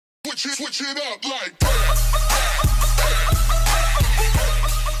switch it up like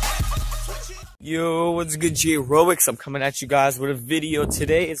Yo, what's good, J-Roics? I'm coming at you guys with a video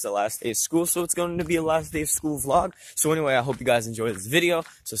today. It's the last day of school, so it's going to be a last day of school vlog. So anyway, I hope you guys enjoy this video.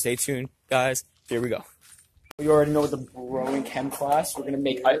 So stay tuned, guys. Here we go. You already know the growing chem class. We're gonna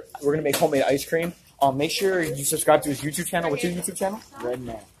make homemade ice cream. Make sure you subscribe to his YouTube channel. What's his YouTube channel? Red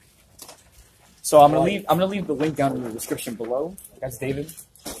Man. So I'm gonna leave the link down in the description below. That's David.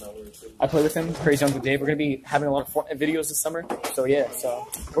 I play with him, Crazy Uncle Dave. We're gonna be having a lot of Fortnite videos this summer. So yeah,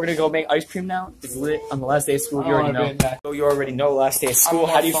 we're gonna go make ice cream now. It's lit on the last day of school. You already know. So you already know last day of school.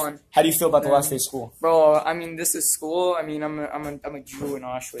 How do you feel about the last day of school? Bro, I mean, this is school. I mean, I'm a Jew in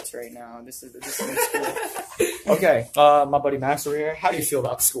Auschwitz right now. This is school. Okay, my buddy Max over here. How do you feel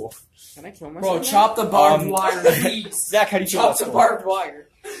about school? Can I kill myself? Bro, chop the barbed wire, please. Zach, how do you feel about school? school? Chop the barbed wire.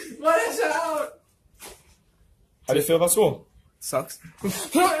 Let us out. How do you feel about school? Sucks.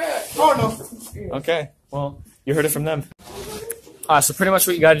 Oh no. Okay, well, you heard it from them. So pretty much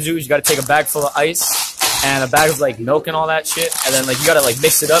what you gotta do is you gotta take a bag full of ice and a bag of like milk and all that shit, and then like you gotta like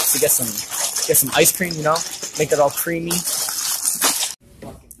mix it up to get some ice cream, you know, make that all creamy.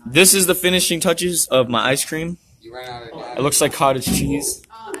 This is the finishing touches of my ice cream. It looks like cottage cheese.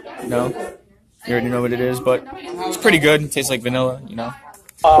 You know, you already know what it is, but it's pretty good. It tastes like vanilla, you know.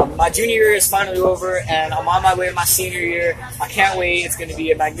 My junior year is finally over, and I'm on my way to my senior year. I can't wait. It's going to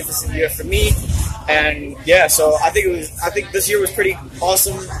be a magnificent year for me. And yeah, so I think this year was pretty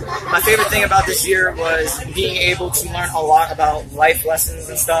awesome. My favorite thing about this year was being able to learn a lot about life lessons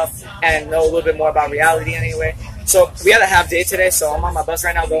and stuff, and know a little bit more about reality anyway. So we had a half day today, so I'm on my bus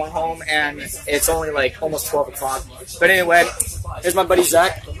right now going home, and it's only like almost 12 o'clock. But anyway, here's my buddy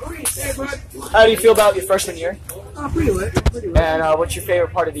Zach. How do you feel about your freshman year? Pretty lit. And what's your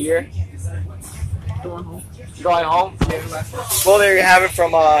favorite part of the year? Going home. Going home? Well, there you have it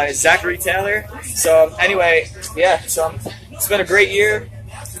from Zachary Taylor. So anyway, yeah, so it's been a great year.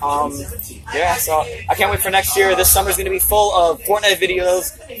 Yeah, so I can't wait for next year. This summer's going to be full of Fortnite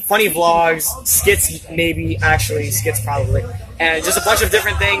videos, funny vlogs, skits maybe, actually, skits probably, and just a bunch of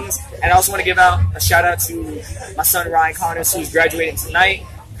different things. And I also want to give out a shout out to my son Ryan Connors, who's graduating tonight.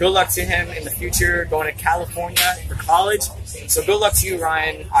 Good luck to him in the future, going to California for college. So good luck to you,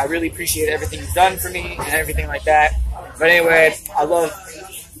 Ryan. I really appreciate everything you've done for me and everything like that. But anyway, I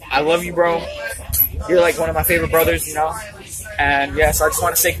love you, bro. You're like one of my favorite brothers, you know. And yeah, so I just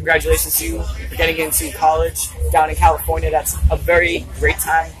want to say congratulations to you for getting into college down in California. That's a very great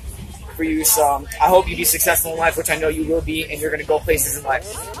time for you. So I hope you be successful in life, which I know you will be, and you're going to go places in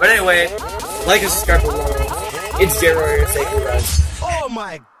life. But anyway, like and subscribe for more. It's J-Roy. Thank you, guys. oh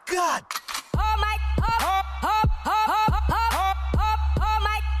my god. Oh my